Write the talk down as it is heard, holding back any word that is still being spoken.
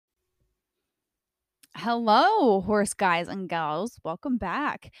Hello, horse guys and gals. Welcome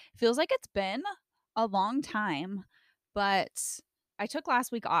back. Feels like it's been a long time, but I took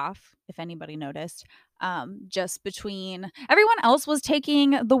last week off, if anybody noticed. Just between everyone else was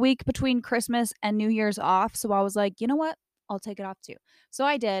taking the week between Christmas and New Year's off. So I was like, you know what? I'll take it off too. So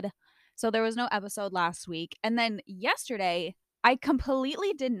I did. So there was no episode last week. And then yesterday, I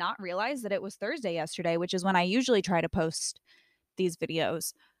completely did not realize that it was Thursday yesterday, which is when I usually try to post these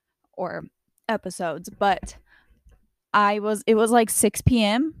videos or episodes, but it was like 6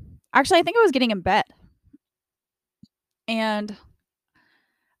 p.m. Actually, I think I was getting in bed and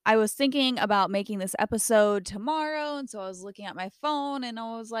I was thinking about making this episode tomorrow. And so I was looking at my phone and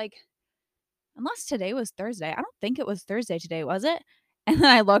I was like, unless today was Thursday, I don't think it was Thursday today, was it? And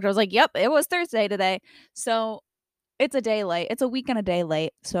then I looked, I was like, yep, it was Thursday today. So it's a day late. It's a week and a day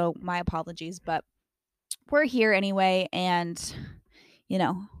late. So my apologies, but we're here anyway. And, you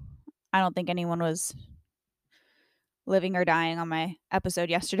know, I don't think anyone was living or dying on my episode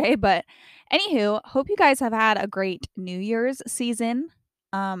yesterday. But anywho, hope you guys have had a great New Year's season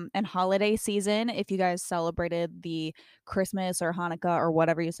and holiday season if you guys celebrated the Christmas or Hanukkah or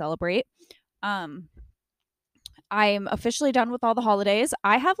whatever you celebrate. Um I'm officially done with all the holidays.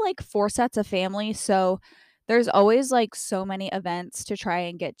 I have like four sets of family, so there's always like so many events to try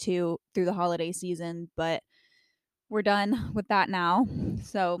and get to through the holiday season, but we're done with that now.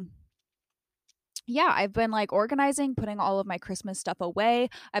 So yeah, I've been like organizing, putting all of my Christmas stuff away.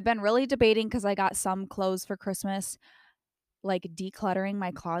 I've been really debating because I got some clothes for Christmas, like decluttering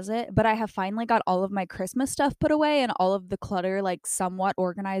my closet, but I have finally got all of my Christmas stuff put away and all of the clutter like somewhat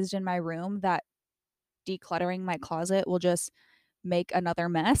organized in my room that decluttering my closet will just make another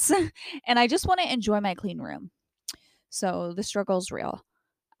mess. And I just want to enjoy my clean room. So the struggle's real.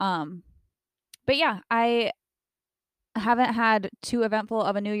 Um, but yeah, I haven't had too eventful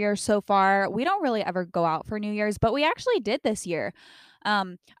of a New Year so far. We don't really ever go out for New Year's, but we actually did this year.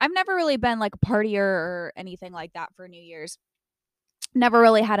 I've never really been like a partier or anything like that for New Year's. Never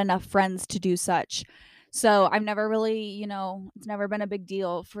really had enough friends to do such. So I've never really, it's never been a big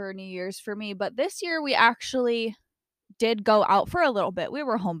deal for New Year's for me. But this year we actually did go out for a little bit. We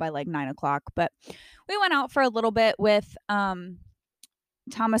were home by like 9 o'clock, but we went out for a little bit with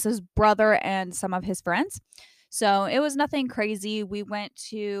Thomas's brother and some of his friends. So it was nothing crazy. We went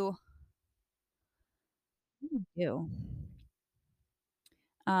to what did we do?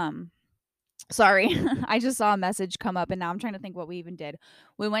 Um sorry. I just saw a message come up and now I'm trying to think what we even did.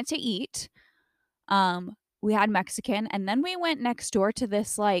 We went to eat. We had Mexican and then we went next door to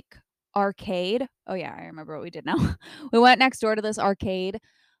this like arcade. Oh yeah, I remember what we did now. We went next door to this arcade.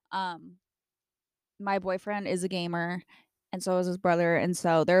 Um my boyfriend is a gamer and so is his brother, and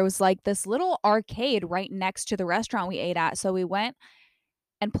so there was like this little arcade right next to the restaurant we ate at. So we went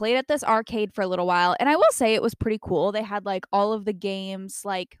and played at this arcade for a little while. And I will say it was pretty cool. They had like all of the games,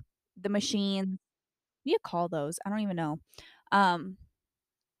 like the machines. What do you call those? I don't even know. Um,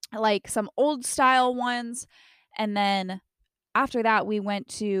 like some old style ones. And then after that, we went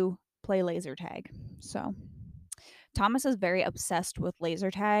to play laser tag. So Thomas is very obsessed with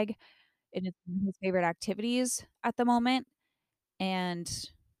laser tag. It is one of his favorite activities at the moment. And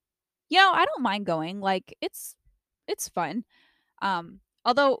I don't mind going. Like it's fun.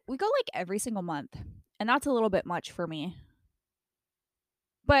 Although we go like every single month, and that's a little bit much for me.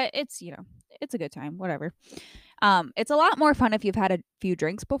 But it's a good time, whatever. It's a lot more fun if you've had a few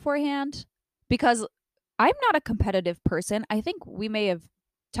drinks beforehand because I'm not a competitive person. I think we may have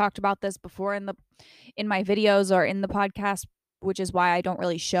talked about this before in my videos or in the podcast, which is why I don't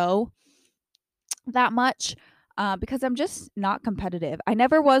really show that much because I'm just not competitive. I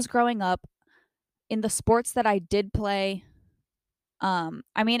never was growing up in the sports that I did play.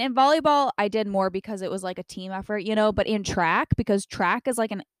 I mean, in volleyball, I did more because it was like a team effort, but in track, because track is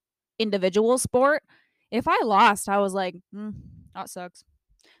like an individual sport, if I lost, I was like, that sucks.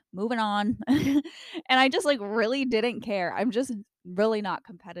 Moving on. And I just like really didn't care. I'm just really not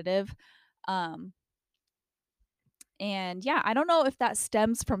competitive. Um, and yeah, I don't know if that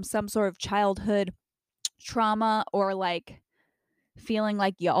stems from some sort of childhood trauma or like feeling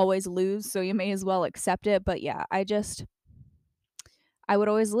like you always lose, so you may as well accept it. But yeah, I would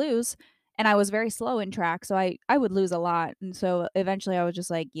always lose and I was very slow in track, so I would lose a lot. And so eventually I was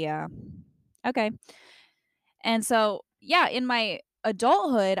just like, yeah. Okay. And so, yeah, in my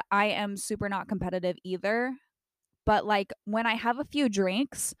adulthood, I am super not competitive either, but like when I have a few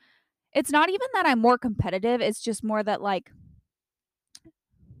drinks, it's not even that I'm more competitive, it's just more that like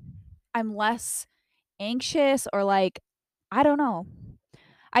I'm less anxious or like I don't know.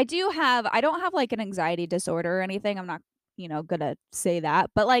 I don't have like an anxiety disorder or anything. I'm not gonna say that.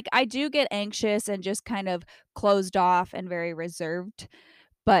 But, like, I do get anxious and just kind of closed off and very reserved.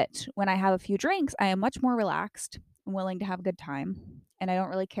 But when I have a few drinks, I am much more relaxed and willing to have a good time, and I don't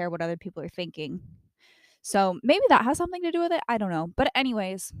really care what other people are thinking. So, maybe that has something to do with it, I don't know. But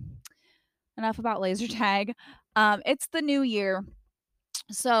anyways, enough about laser tag. It's the new year,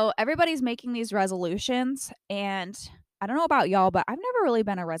 so everybody's making these resolutions, and I don't know about y'all, but I've never really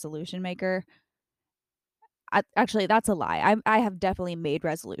been a resolution maker. Actually, that's a lie. I have definitely made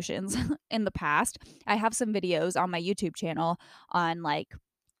resolutions in the past. I have some videos on my YouTube channel on, like,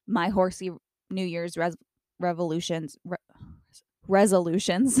 my horsey New Year's revolutions re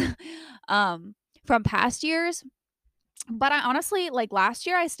resolutions, um, from past years, but I honestly like, last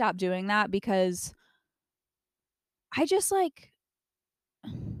year, I stopped doing that because I just, like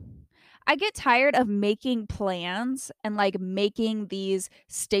I get tired of making plans and, like, making these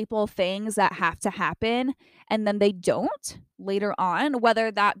staple things that have to happen, and then they don't later on,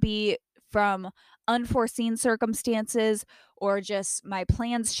 whether that be from unforeseen circumstances or just my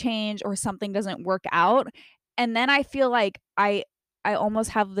plans change or something doesn't work out, and then I feel like I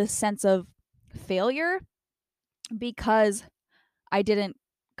almost have this sense of failure because I didn't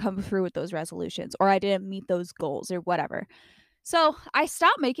come through with those resolutions or I didn't meet those goals or whatever. So, I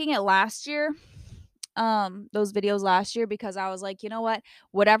stopped making it last year, those videos last year because I was like, "You know what?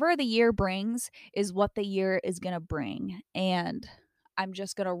 Whatever the year brings is what the year is gonna bring, and I'm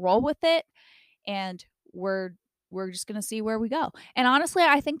just gonna roll with it, and we're just gonna see where we go." And honestly,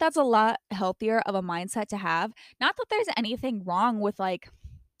 I think that's a lot healthier of a mindset to have. Not that there's anything wrong with, like,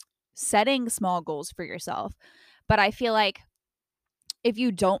 setting small goals for yourself, but I feel like if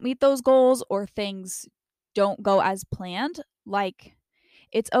you don't meet those goals or things don't go as planned, like,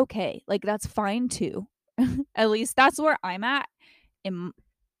 it's okay. Like, that's fine too. At least that's where I'm at in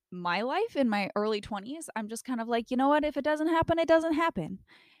my life in my early 20s. I'm just kind of like, "You know what? If it doesn't happen, it doesn't happen,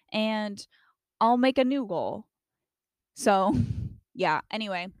 and I'll make a new goal." So, yeah,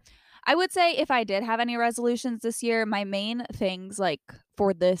 anyway, I would say if I did have any resolutions this year, my main things, like,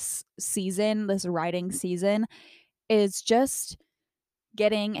 for this season, this riding season, is just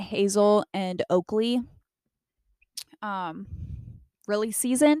getting Hazel and Oakley, um, really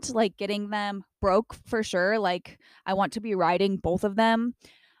seasoned, like, getting them broke for sure, like, I want to be riding both of them,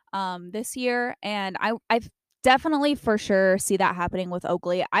 this year, and I've definitely for sure see that happening with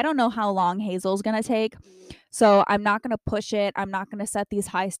Oakley. I don't know how long Hazel's gonna take, so I'm not gonna push it, I'm not gonna set these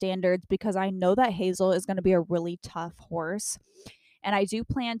high standards because I know that Hazel is gonna be a really tough horse, and I do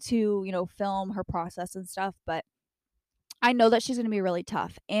plan to, film her process and stuff, but I know that she's gonna be really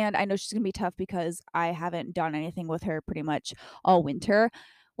tough, and I know she's gonna be tough because I haven't done anything with her pretty much all winter.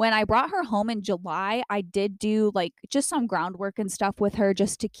 When I brought her home in July, I did do, like, just some groundwork and stuff with her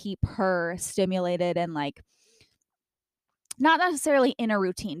just to keep her stimulated and, like, not necessarily in a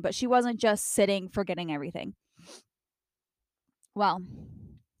routine, but she wasn't just sitting forgetting everything. Well,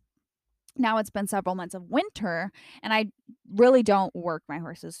 now it's been several months of winter, and I really don't work my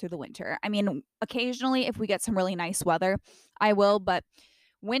horses through the winter. I mean, occasionally, if we get some really nice weather, I will, but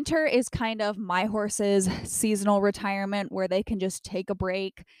winter is kind of my horse's seasonal retirement where they can just take a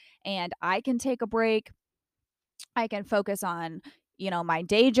break and I can take a break. I can focus on, my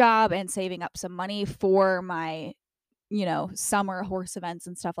day job and saving up some money for my, summer horse events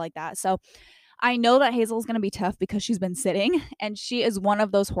and stuff like that. So I know that Hazel's gonna be tough because she's been sitting, and she is one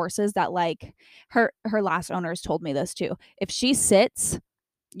of those horses that, like, her last owners told me this too. If she sits,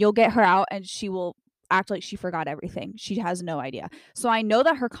 you'll get her out and she will act like she forgot everything. She has no idea. So I know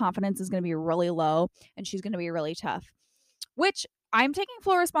that her confidence is gonna be really low and she's gonna be really tough, which I'm taking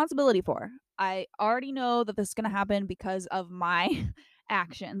full responsibility for. I already know that this is gonna happen because of my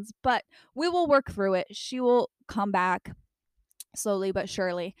actions, but we will work through it. She will come back slowly but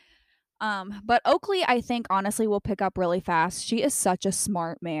surely. But Oakley, I think honestly will pick up really fast. She is such a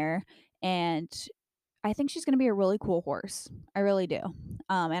smart mare, and I think she's gonna be a really cool horse. I really do.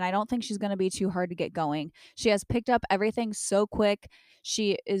 And I don't think she's gonna be too hard to get going. She has picked up everything so quick.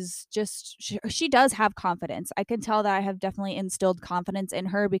 She is just she does have confidence. I can tell that I have definitely instilled confidence in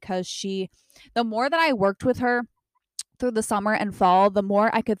her because the more that I worked with her through the summer and fall, the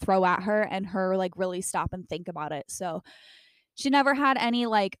more I could throw at her and her like really stop and think about it. So she never had any,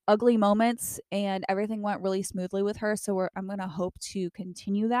 like, ugly moments, and everything went really smoothly with her, so I'm gonna hope to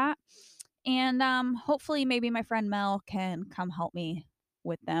continue that, and, hopefully, maybe my friend Mel can come help me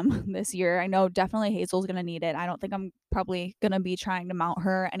with them this year. I know definitely Hazel's gonna need it. I don't think I'm probably gonna be trying to mount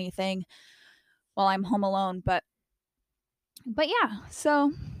her or anything while I'm home alone, but yeah,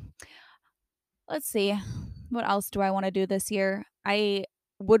 so let's see. What else do I wanna do this year? I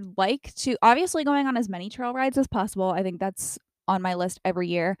would like to obviously going on as many trail rides as possible. I think that's on my list every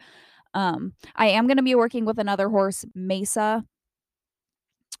year. I am gonna be working with another horse, Mesa,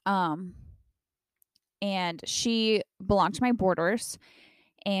 um, and she belonged to my boarders,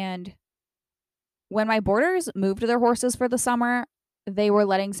 and when my boarders moved their horses for the summer, they were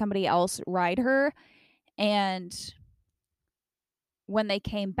letting somebody else ride her, and when they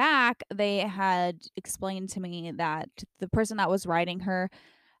came back, they had explained to me that the person that was riding her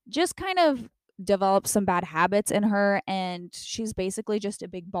just kind of developed some bad habits in her, and she's basically just a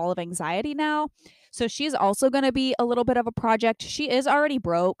big ball of anxiety now. So she's also going to be a little bit of a project. She is already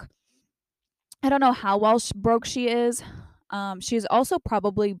broke. I don't know how well broke she is. She's also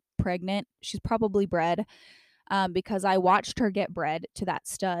probably pregnant. She's probably bred, because I watched her get bred to that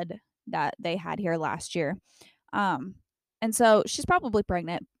stud that they had here last year. Um, and so she's probably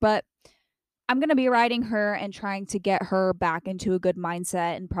pregnant, but I'm going to be riding her and trying to get her back into a good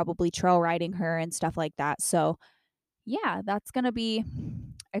mindset and probably trail riding her and stuff like that. So, yeah, that's going to be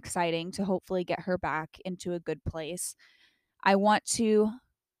exciting to hopefully get her back into a good place. I want to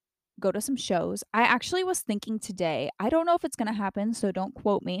go to some shows. I actually was thinking today, I don't know if it's going to happen, so don't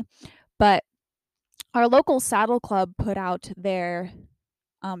quote me, but our local saddle club put out their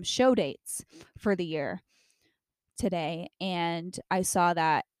show dates for the year today. And I saw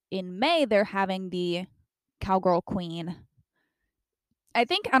that in May, they're having the Cowgirl Queen. I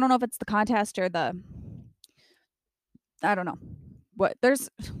don't know if it's the contest or I don't know what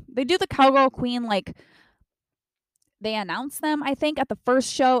they do the Cowgirl Queen, like they announce them, I think, at the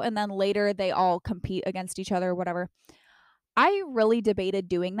first show, and then later they all compete against each other or whatever. I really debated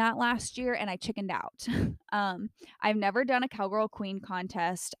doing that last year and I chickened out. I've never done a Cowgirl Queen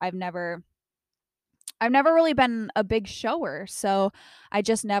contest. I've never really been a big shower, so I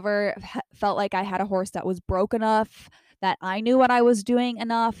just never felt like I had a horse that was broke enough, that I knew what I was doing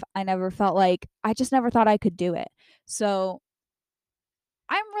enough. I just never thought I could do it. So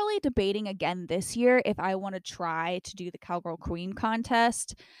I'm really debating again this year if I want to try to do the Cowgirl Queen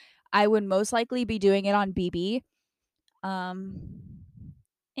contest. I would most likely be doing it on BB. Um,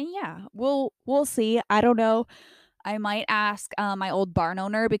 and yeah, we'll see. I don't know. I might ask my old barn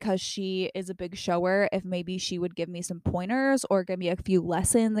owner, because she is a big shower, if maybe she would give me some pointers or give me a few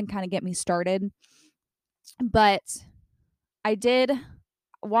lessons and kind of get me started. But I did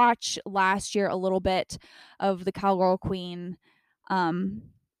watch last year a little bit of the Cowgirl Queen um,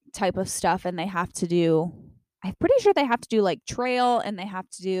 type of stuff, and I'm pretty sure they have to do like trail, and they have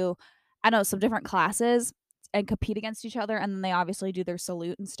to do, I don't know, some different classes and compete against each other. And then they obviously do their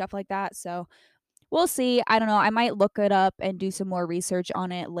salute and stuff like that. So we'll see. I don't know. I might look it up and do some more research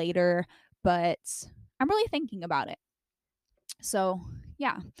on it later, but I'm really thinking about it. So,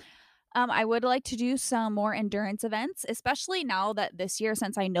 yeah. I would like to do some more endurance events, especially now that this year,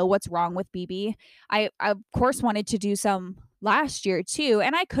 since I know what's wrong with BB. I of course wanted to do some last year too,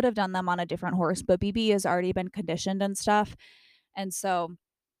 and I could have done them on a different horse, but BB has already been conditioned and stuff. And so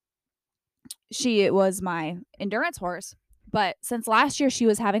she was my endurance horse. But since last year she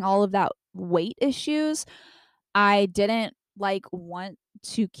was having all of that weight issues, I didn't want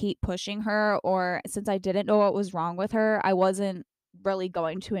to keep pushing her, or since I didn't know what was wrong with her, I wasn't really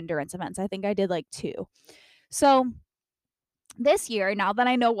going to endurance events. I think I did like 2. So this year, now that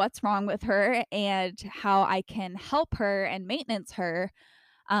I know what's wrong with her and how I can help her and maintenance her,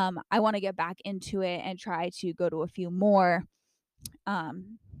 I want to get back into it and try to go to a few more,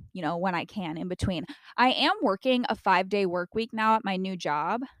 when I can in between. I am working a 5-day work week now at my new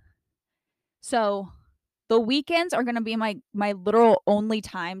job. So the weekends are going to be my literal only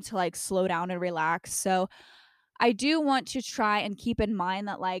time to slow down and relax. So I do want to try and keep in mind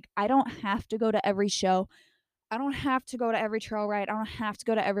that I don't have to go to every show. I don't have to go to every trail ride. I don't have to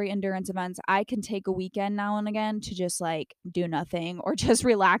go to every endurance events. I can take a weekend now and again to just do nothing or just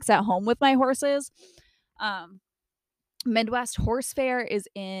relax at home with my horses. Um Midwest Horse Fair is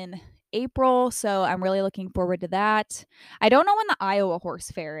in April, so I'm really looking forward to that. I don't know when the Iowa Horse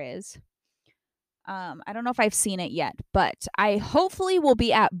Fair is. I don't know if I've seen it yet, but I hopefully will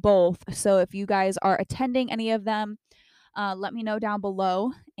be at both. So if you guys are attending any of them, let me know down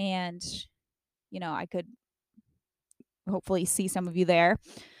below, and I could hopefully see some of you there.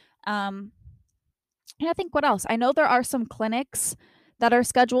 And I think what else? I know there are some clinics that are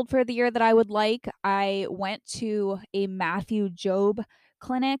scheduled for the year that I would like. I went to a Matthew Job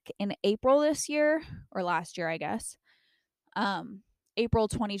clinic in April this year, or last year, I guess. April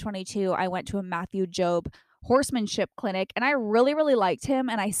 2022, I went to a Matthew Job horsemanship clinic, and I really, really liked him.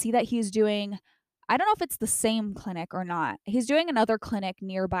 And I see that he's doing, I don't know if it's the same clinic or not. He's doing another clinic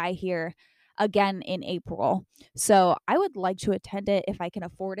nearby here. again in April. So I would like to attend it if I can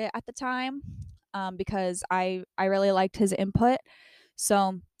afford it at the time, because I really liked his input.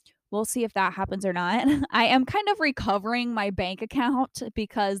 So we'll see if that happens or not. I am kind of recovering my bank account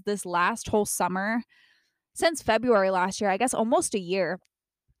because this last whole summer, since February last year, I guess almost a year,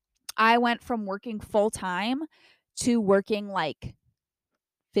 I went from working full time to working like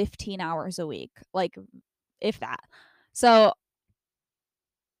 15 hours a week, like if that. So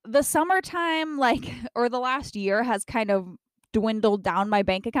the summertime, like, or the last year has kind of dwindled down my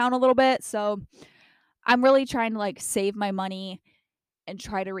bank account a little bit. So I'm really trying to like save my money and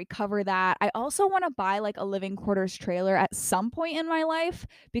try to recover that. I also want to buy like a living quarters trailer at some point in my life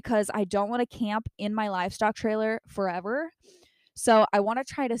because I don't want to camp in my livestock trailer forever. So I want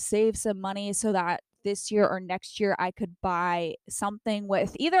to try to save some money so that this year or next year I could buy something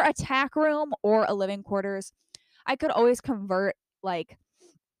with either a tack room or a living quarters. I could always convert like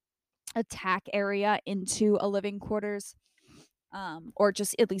a tack area into a living quarters, or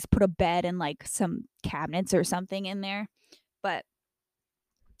just at least put a bed and like some cabinets or something in there. But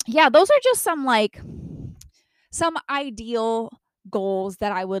yeah, those are just some ideal goals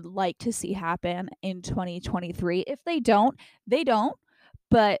that I would like to see happen in 2023. If they don't, they don't.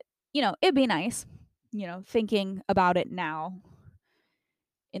 But, it'd be nice, thinking about it now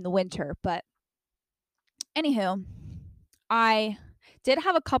in the winter. But anywho, I did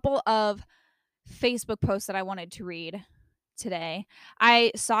have a couple of Facebook posts that I wanted to read today.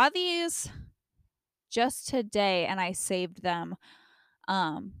 I saw these just today and I saved them.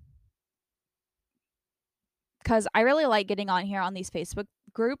 Because I really like getting on here on these Facebook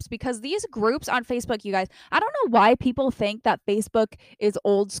groups, because these groups on Facebook, you guys, I don't know why people think that Facebook is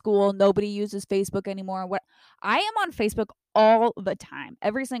old school. Nobody uses Facebook anymore. What I am on Facebook all the time,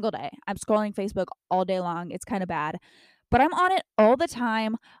 every single day. I'm scrolling Facebook all day long. It's kind of bad, but I'm on it all the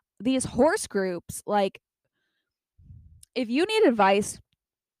time. These horse groups, like if you need advice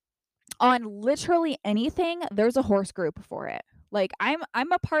on literally anything, there's a horse group for it. Like I'm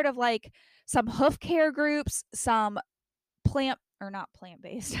a part of like some hoof care groups, some plant or not plant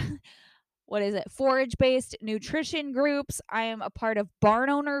based. What is it? Forage based nutrition groups. I am a part of barn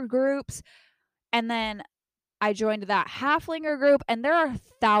owner groups. And then I joined that halflinger group, and there are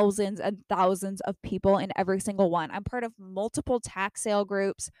thousands and thousands of people in every single one. I'm part of multiple tax sale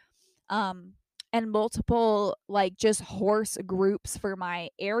groups, and multiple like just horse groups for my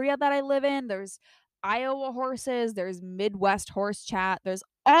area that I live in. There's Iowa horses, there's Midwest horse chat, there's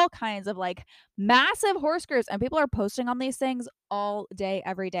all kinds of like massive horse groups, and people are posting on these things all day,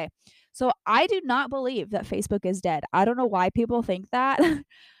 every day. So I do not believe that Facebook is dead. I don't know why people think that,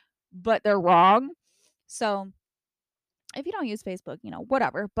 but they're wrong. So if you don't use Facebook,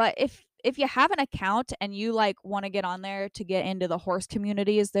 whatever. But if you have an account and you like want to get on there to get into the horse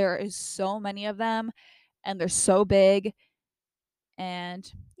communities, there is so many of them and they're so big.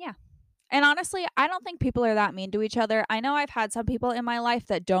 And yeah. And honestly, I don't think people are that mean to each other. I know I've had some people in my life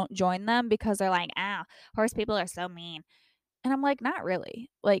that don't join them because they're like, horse people are so mean. And I'm like, not really.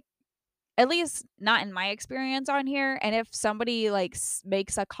 Like, at least not in my experience on here. And if somebody like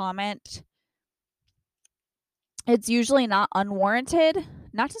makes a comment, it's usually not unwarranted.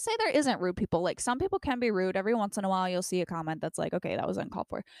 Not to say there isn't rude people. Like some people can be rude. Every once in a while you'll see a comment that's like, okay, that was uncalled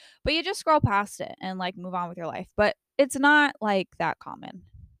for. But you just scroll past it and like move on with your life. But it's not like that common.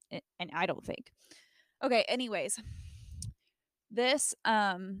 And I don't think. Okay, anyways. This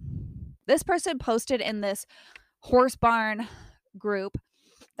person posted in this horse barn group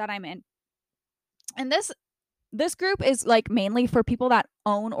that I'm in. And this group is like mainly for people that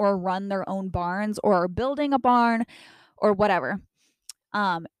own or run their own barns or are building a barn or whatever.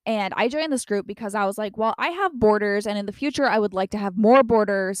 And I joined this group because I was like, well, I have boarders, and in the future I would like to have more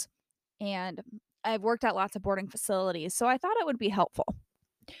boarders, and I've worked at lots of boarding facilities, so I thought it would be helpful.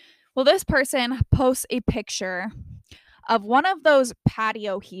 Well, this person posts a picture of one of those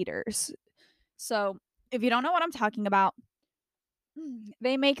patio heaters. So if you don't know what I'm talking about,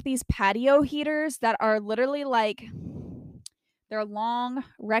 they make these patio heaters that are literally like, they're long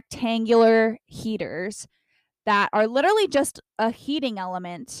rectangular heaters that are literally just a heating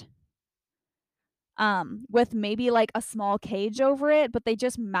element, with maybe like a small cage over it, but they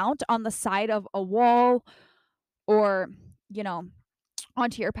just mount on the side of a wall or, you know,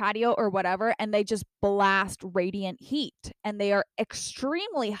 onto your patio or whatever, and they just blast radiant heat, and they are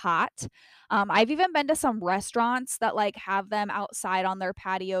extremely hot. I've even been to some restaurants that like have them outside on their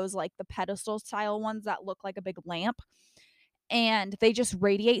patios, like the pedestal style ones that look like a big lamp, and they just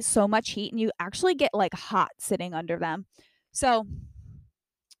radiate so much heat and you actually get like hot sitting under them. So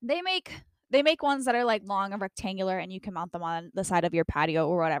they make They make ones that are, like, long and rectangular, and you can mount them on the side of your patio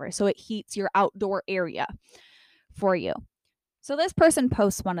or whatever, so it heats your outdoor area for you. So this person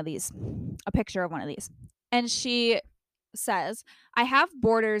posts one of these, a picture of one of these, and she says, "I have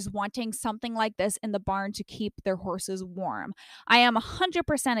boarders wanting something like this in the barn to keep their horses warm. I am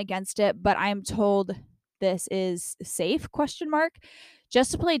 100% against it, but I'm told this is safe?" Question mark.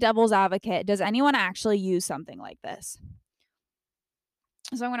 Just to play devil's advocate, does anyone actually use something like this?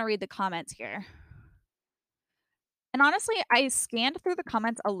 So I'm going to read the comments here. And honestly, I scanned through the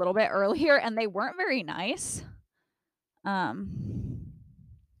comments a little bit earlier and they weren't very nice. Um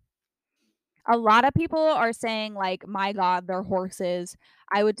a lot of people are saying like, "My god, they're horses."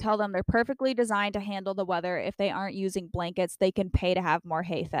 I would tell them they're perfectly designed to handle the weather. If they aren't using blankets, they can pay to have more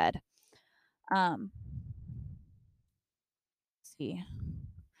hay fed. Um let's see.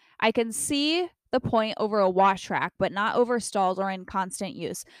 I can see the point over a wash rack, but not over stalls or in constant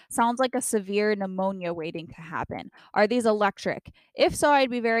use. Sounds like a severe pneumonia waiting to happen. Are these electric? If so, I'd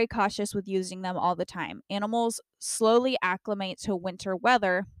be very cautious with using them all the time. Animals slowly acclimate to winter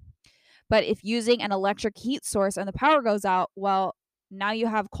weather, but if using an electric heat source and the power goes out, well, now you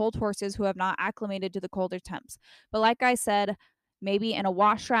have cold horses who have not acclimated to the colder temps. But like I said, maybe in a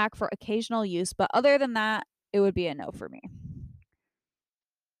wash rack for occasional use, but other than that, it would be a no for me.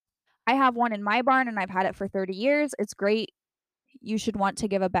 I have one in my barn and I've had it for 30 years. It's great. You should want to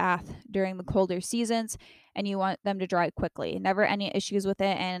give a bath during the colder seasons and you want them to dry quickly. Never any issues with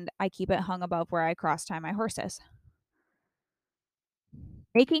it, and I keep it hung above where I cross tie my horses.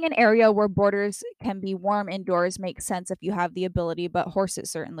 Making an area where boarders can be warm indoors makes sense if you have the ability, but horses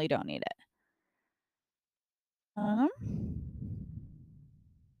certainly don't need it. Um,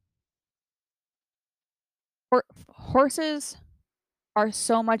 horses are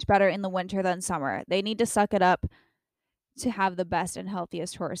so much better in the winter than summer. They need to suck it up to have the best and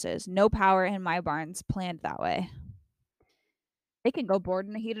healthiest horses. No power in my barns planned that way. They can go board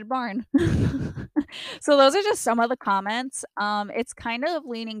in a heated barn. So those are just some of the comments. It's kind of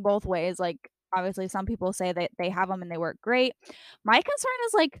leaning both ways. Like, obviously, some people say that they have them and they work great. My concern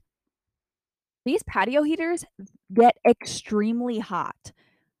is like these patio heaters get extremely hot.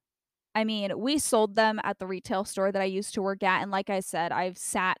 I mean, we sold them at the retail store that I used to work at, and like I said, I've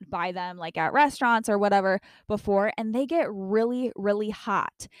sat by them, like, at restaurants or whatever before, and they get really, really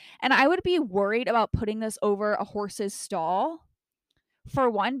hot, and I would be worried about putting this over a horse's stall, for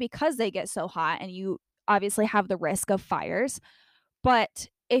one, because they get so hot and you obviously have the risk of fires, but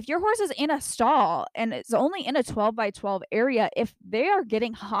if your horse is in a stall and it's only in a 12 by 12 area, if they are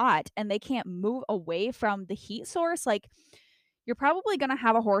getting hot and they can't move away from the heat source, like, you're probably gonna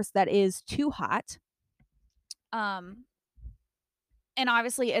have a horse that is too hot. Um, and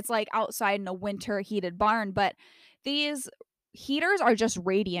obviously it's like outside in a winter heated barn, but these heaters are just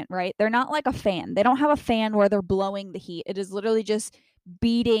radiant, right? They're not like a fan. They don't have a fan where they're blowing the heat. It is literally just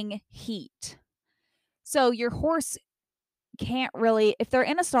beating heat. So your horse can't really, if they're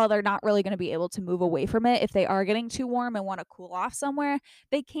in a stall, they're not really going to be able to move away from it. If they are getting too warm and want to cool off somewhere,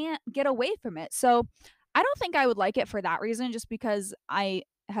 they can't get away from it. So I don't think I would like it for that reason, just because I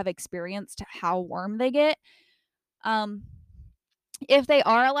have experienced how warm they get. Um, if they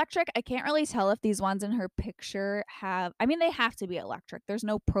are electric, I can't really tell if these ones in her picture have, I mean, they have to be electric. There's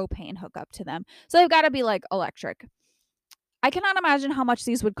no propane hookup to them. So they've got to be like electric. I cannot imagine how much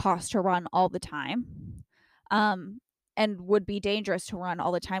these would cost to run all the time. And would be dangerous to run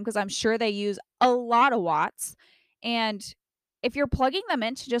all the time because I'm sure they use a lot of watts. And if you're plugging them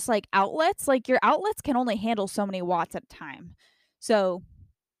into just like outlets, like your outlets can only handle so many watts at a time. So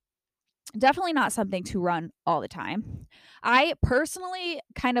definitely not something to run all the time. I personally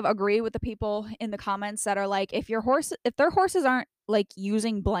kind of agree with the people in the comments that are like, if their horses aren't like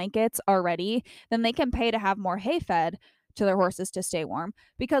using blankets already, then they can pay to have more hay fed to their horses to stay warm.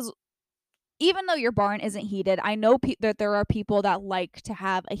 Because even though your barn isn't heated, I know that there are people that like to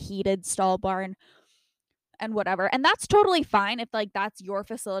have a heated stall barn and whatever. And that's totally fine if like that's your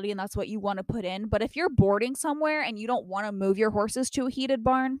facility and that's what you want to put in. But if you're boarding somewhere and you don't want to move your horses to a heated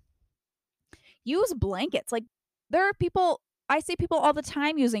barn, use blankets. Like, there are people, I see people all the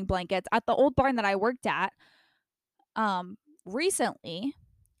time using blankets. At the old barn that I worked at, recently,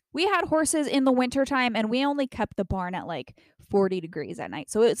 we had horses in the wintertime and we only kept the barn at like 40 degrees at night.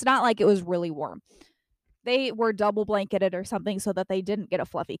 So it's not like it was really warm. They were double blanketed or something so that they didn't get a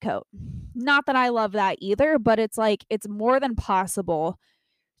fluffy coat. Not that I love that either, but it's like it's more than possible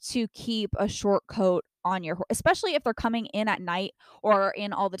to keep a short coat on your horse, especially if they're coming in at night or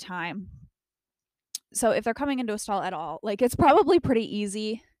in all the time. So if they're coming into a stall at all, like it's probably pretty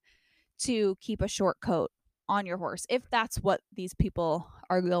easy to keep a short coat on your horse if that's what these people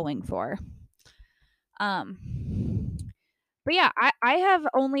are going for. Um, but yeah, I have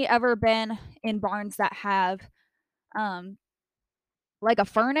only ever been in barns that have um like a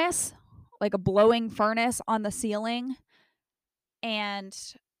furnace, like a blowing furnace on the ceiling. And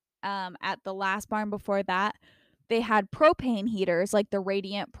at the last barn before that, they had propane heaters, like the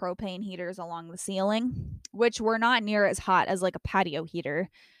radiant propane heaters along the ceiling, which were not near as hot as like a patio heater.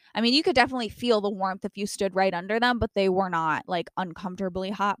 I mean, you could definitely feel the warmth if you stood right under them, but they were not like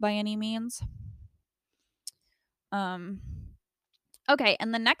uncomfortably hot by any means. Um okay,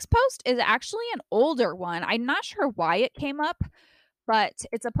 and the next post is actually an older one. I'm not sure why it came up, but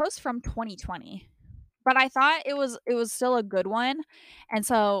it's a post from 2020. But I thought it was still a good one, and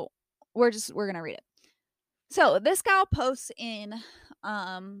so we're gonna read it. So this gal posts in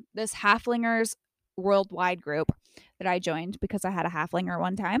this halflingers worldwide group that I joined because I had a halflinger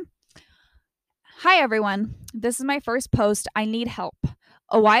one time. Hi everyone. This is my first post. I need help.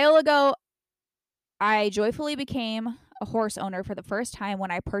 A while ago, I joyfully became a horse owner for the first time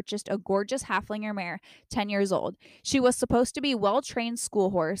when I purchased a gorgeous halflinger mare, 10 years old. She was supposed to be well-trained school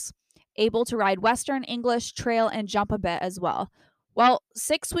horse, able to ride Western, English, trail, and jump a bit as well. Well,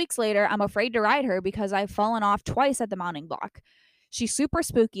 6 weeks later, I'm afraid to ride her because I've fallen off twice at the mounting block. She's super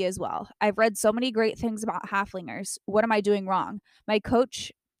spooky as well. I've read so many great things about halflingers. What am I doing wrong? My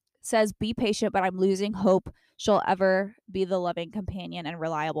coach says be patient, but I'm losing hope she'll ever be the loving companion and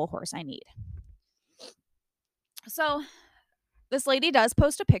reliable horse I need. So this lady does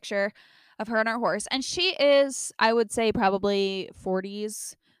post a picture of her and her horse, and she is, I would say, probably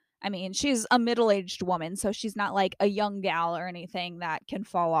 40s. I mean, she's a middle-aged woman, so she's not like a young gal or anything that can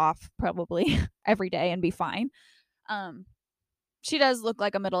fall off probably every day and be fine. Um, she does look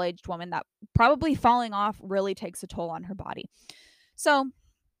like a middle-aged woman that probably falling off really takes a toll on her body. So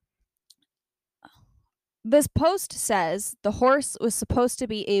this post says the horse was supposed to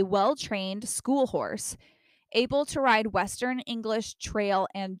be a well-trained school horse, able to ride Western, English, trail,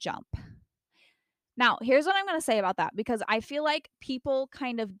 and jump. Now, here's what I'm going to say about that, because I feel like people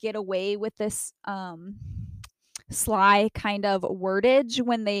kind of get away with this sly kind of wordage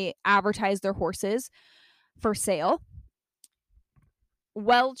when they advertise their horses for sale.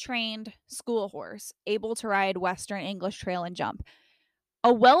 Well-trained school horse, able to ride Western, English, trail, and jump.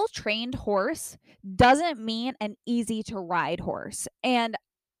 A well-trained horse doesn't mean an easy to ride horse. And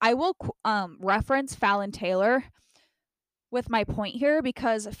I will reference Fallon Taylor with my point here,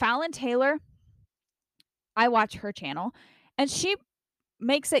 because Fallon Taylor, I watch her channel, and she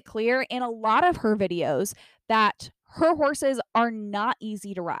makes it clear in a lot of her videos that her horses are not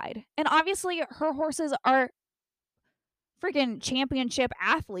easy to ride. And obviously, her horses are freaking championship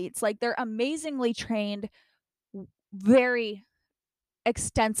athletes. Like, they're amazingly trained, very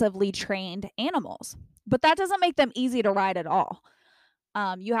extensively trained animals. But that doesn't make them easy to ride at all.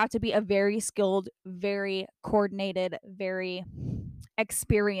 You have to be a very skilled, very coordinated, very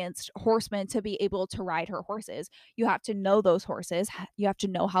experienced horseman to be able to ride her horses. You have to know those horses, you have to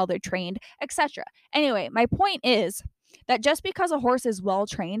know how they're trained, etc. Anyway, my point is that just because a horse is well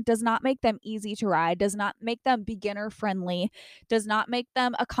trained does not make them easy to ride, does not make them beginner friendly, does not make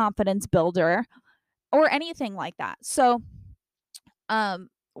them a confidence builder or anything like that. So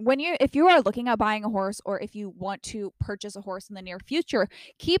if you are looking at buying a horse, or if you want to purchase a horse in the near future,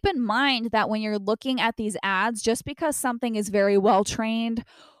 keep in mind that when you're looking at these ads, just because something is very well trained,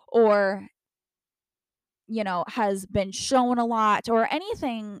 or has been shown a lot, or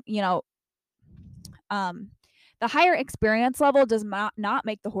anything, the higher experience level does not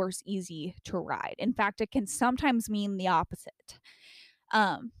make the horse easy to ride. In fact, it can sometimes mean the opposite.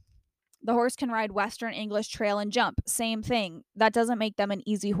 The horse can ride Western, English, trail, and jump. Same thing. That doesn't make them an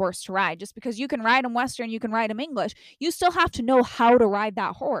easy horse to ride. Just because you can ride them Western, you can ride them English, you still have to know how to ride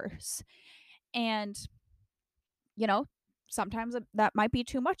that horse. And, sometimes that might be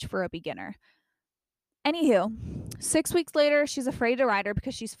too much for a beginner. Anywho, 6 weeks later, she's afraid to ride her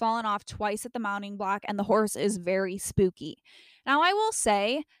because she's fallen off twice at the mounting block, and the horse is very spooky. Now, I will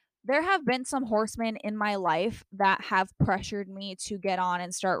say, there have been some horsemen in my life that have pressured me to get on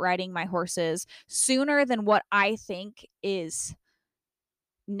and start riding my horses sooner than what I think is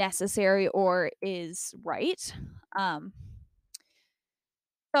necessary or is right.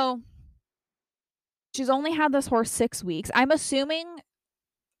 So she's only had this horse 6 weeks. I'm assuming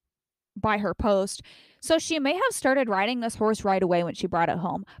by her post. So she may have started riding this horse right away when she brought it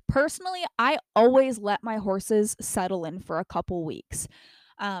home. Personally, I always let my horses settle in for a couple weeks.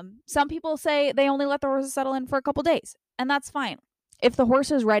 Some people say they only let the horses settle in for a couple days, and that's fine. If the horse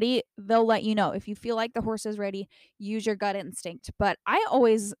is ready, they'll let you know. If you feel like the horse is ready, use your gut instinct. But I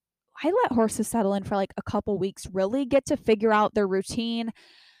let horses settle in for like a couple weeks, really get to figure out their routine,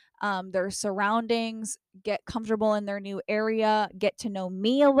 their surroundings, get comfortable in their new area, get to know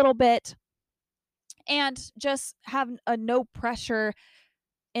me a little bit, and just have a no pressure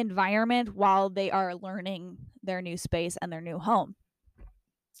environment while they are learning their new space and their new home.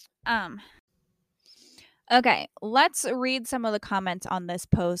 Um okay, let's read some of the comments on this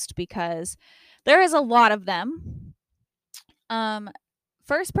post because there is a lot of them. Um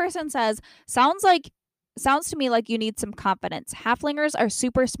First person says, sounds to me like you need some confidence. Halflingers are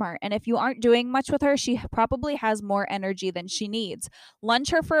super smart, and if you aren't doing much with her, she probably has more energy than she needs. Lunch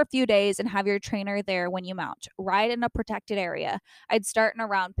her for a few days and have your trainer there when you mount. Ride in a protected area. I'd start in a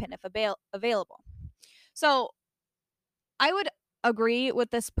round pin if available. So I would agree with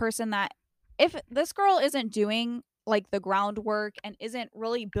this person that if this girl isn't doing like the groundwork and isn't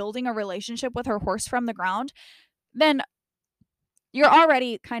really building a relationship with her horse from the ground, then you're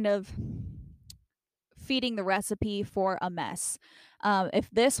already kind of feeding the recipe for a mess. If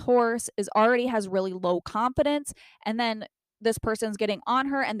this horse already has really low confidence, and then this person's getting on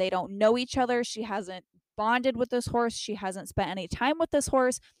her and they don't know each other, she hasn't bonded with this horse, she hasn't spent any time with this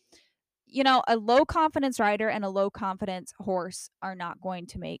horse. You know, a low confidence rider and a low confidence horse are not going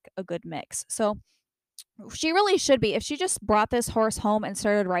to make a good mix. So she really should be. If she just brought this horse home and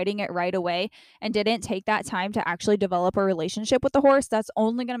started riding it right away and didn't take that time to actually develop a relationship with the horse, that's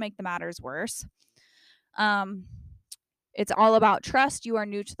only going to make the matters worse. It's all about trust. You are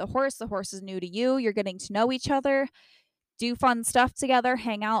new to the horse is new to you. You're getting to know each other, do fun stuff together,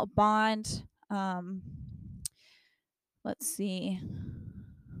 hang out, bond. Let's see.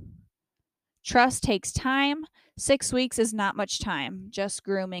 Trust takes time. 6 weeks is not much time. Just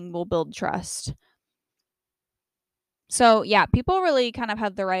grooming will build trust. So, yeah, people really kind of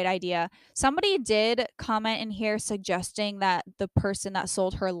have the right idea. Somebody did comment in here suggesting that the person that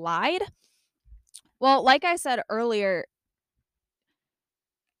sold her lied. Well, like I said earlier,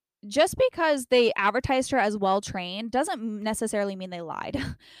 just because they advertised her as well trained doesn't necessarily mean they lied.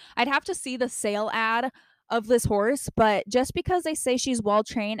 I'd have to see the sale ad of this horse, but just because they say she's well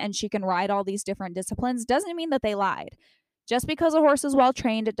trained and she can ride all these different disciplines doesn't mean that they lied. Just because a horse is well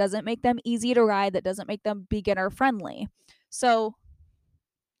trained, it doesn't make them easy to ride, that doesn't make them beginner friendly. So,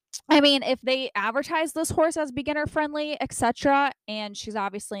 I mean, if they advertise this horse as beginner friendly, etc., and she's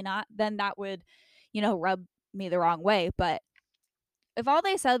obviously not, then that would, rub me the wrong way. But if all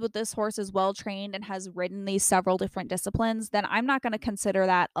they said with this horse is well trained and has ridden these several different disciplines, then I'm not going to consider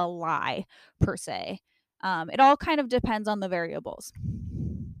that a lie per se. It all kind of depends on the variables.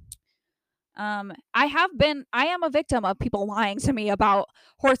 I am a victim of people lying to me about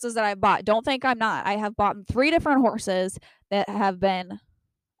horses that I've bought. Don't think I'm not. I have bought 3 different horses that have been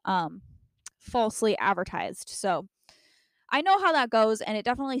falsely advertised. So I know how that goes, and it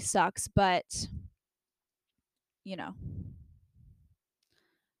definitely sucks, but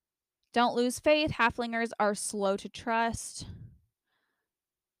don't lose faith. Halflingers are slow to trust.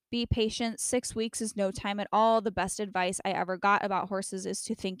 Be patient. 6 weeks is no time at all. The best advice I ever got about horses is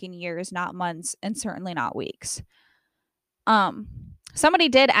to think in years, not months, and certainly not weeks. Somebody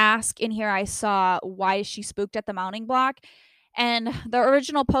did ask in here, I saw, why she spooked at the mounting block, and the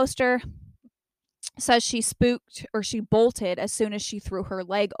original poster says she spooked or she bolted as soon as she threw her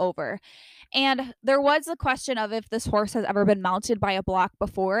leg over. And there was a question of if this horse has ever been mounted by a block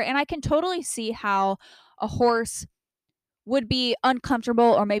before, and I can totally see how a horse would be uncomfortable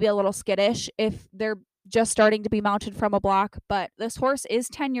or maybe a little skittish if they're just starting to be mounted from a block. But this horse is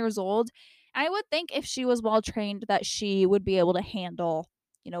 10 years old. I would think if she was well trained that she would be able to handle,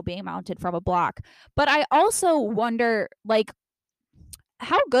 being mounted from a block. But I also wonder, like,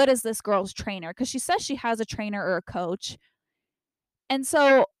 how good is this girl's trainer? Because she says she has a trainer or a coach. And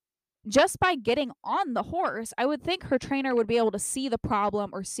so just by getting on the horse, I would think her trainer would be able to see the problem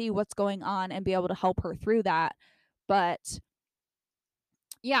or see what's going on and be able to help her through that. But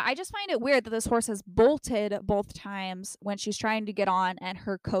yeah, I just find it weird that this horse has bolted both times when she's trying to get on and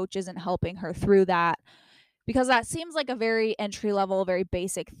her coach isn't helping her through that, because that seems like a very entry level, very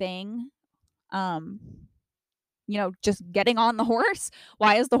basic thing. Just getting on the horse.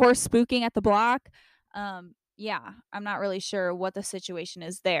 Why is the horse spooking at the block? Yeah, I'm not really sure what the situation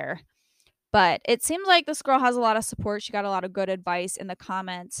is there. But it seems like this girl has a lot of support. She got a lot of good advice in the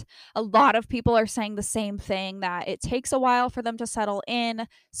comments. A lot of people are saying the same thing, that it takes a while for them to settle in.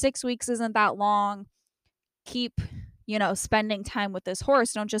 6 weeks isn't that long. Keep, spending time with this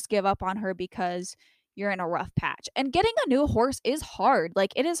horse. Don't just give up on her because you're in a rough patch. And getting a new horse is hard.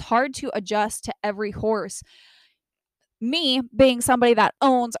 Like, it is hard to adjust to every horse. Me being somebody that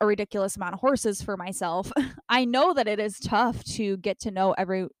owns a ridiculous amount of horses for myself, I know that it is tough to get to know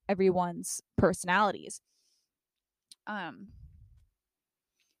everyone's personalities.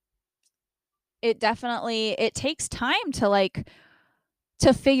 it takes time to like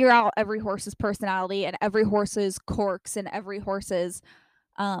to figure out every horse's personality and every horse's quirks and every horse's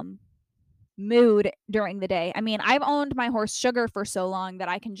um mood during the day. I mean, I've owned my horse Sugar for so long that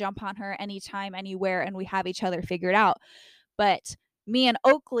I can jump on her anytime, anywhere, and we have each other figured out. But me and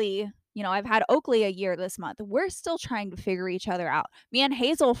Oakley, I've had Oakley a year this month. We're still trying to figure each other out. Me and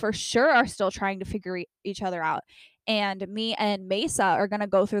Hazel for sure are still trying to figure each other out. And me and Mesa are going to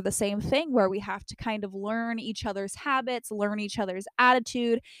go through the same thing where we have to kind of learn each other's habits, learn each other's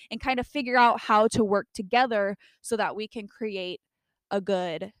attitude, and kind of figure out how to work together so that we can create a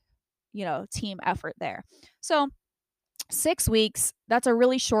good, team effort there. So 6 weeks, that's a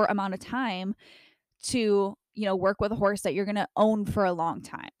really short amount of time to work with a horse that you're going to own for a long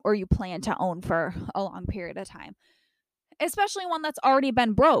time, or you plan to own for a long period of time, especially one that's already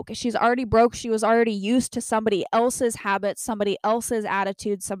been broke. She's already broke. She was already used to somebody else's habits, somebody else's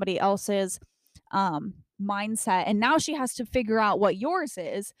attitude, somebody else's mindset, and now she has to figure out what yours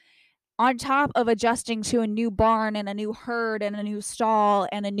is, on top of adjusting to a new barn and a new herd and a new stall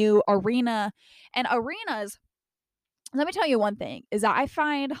and a new arena. And arenas, let me tell you one thing, is that I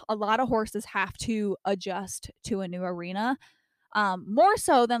find a lot of horses have to adjust to a new arena, more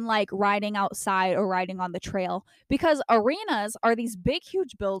so than like riding outside or riding on the trail, because arenas are these big,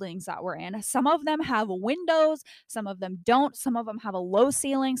 huge buildings that we're in. Some of them have windows, some of them don't, some of them have a low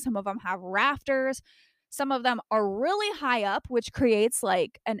ceiling, some of them have rafters, some of them are really high up, which creates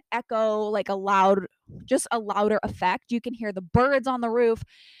like an echo, like just a louder effect. You can hear the birds on the roof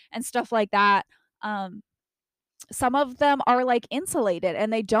and stuff like that. Some of them are like insulated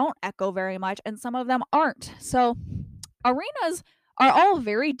and they don't echo very much, and some of them aren't. So arenas are all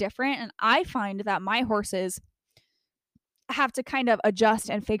very different, and I find that my horses have to kind of adjust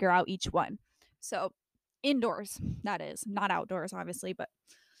and figure out each one. So indoors, that is, not outdoors, obviously. But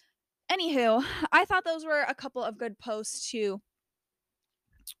anywho, I thought those were a couple of good posts to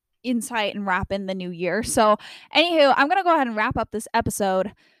insight and wrap in the new year. So anywho, I'm gonna go ahead and wrap up this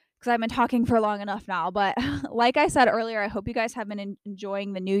episode because I've been talking for long enough now. But like I said earlier, I hope you guys have been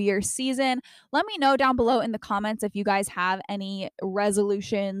enjoying the New Year's season. Let me know down below in the comments if you guys have any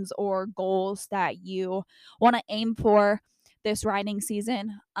resolutions or goals that you want to aim for this riding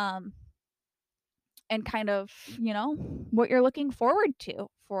season. And kind of, what you're looking forward to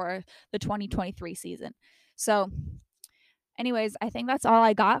for the 2023 season. So anyways, I think that's all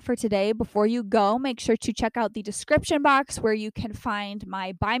I got for today. Before you go, make sure to check out the description box where you can find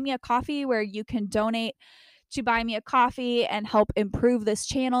my Buy Me a Coffee, where you can donate to Buy Me a Coffee and help improve this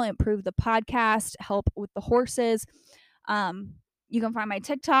channel, improve the podcast, help with the horses. You can find my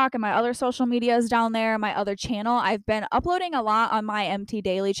TikTok and my other social medias down there, my other channel. I've been uploading a lot on my MT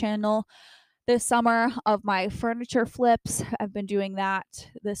Daily channel this summer of my furniture flips. I've been doing that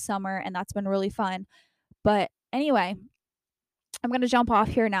this summer, and that's been really fun. But anyway, I'm going to jump off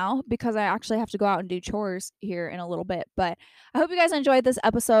here now because I actually have to go out and do chores here in a little bit. But I hope you guys enjoyed this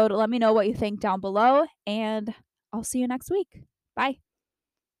episode. Let me know what you think down below, and I'll see you next week. Bye.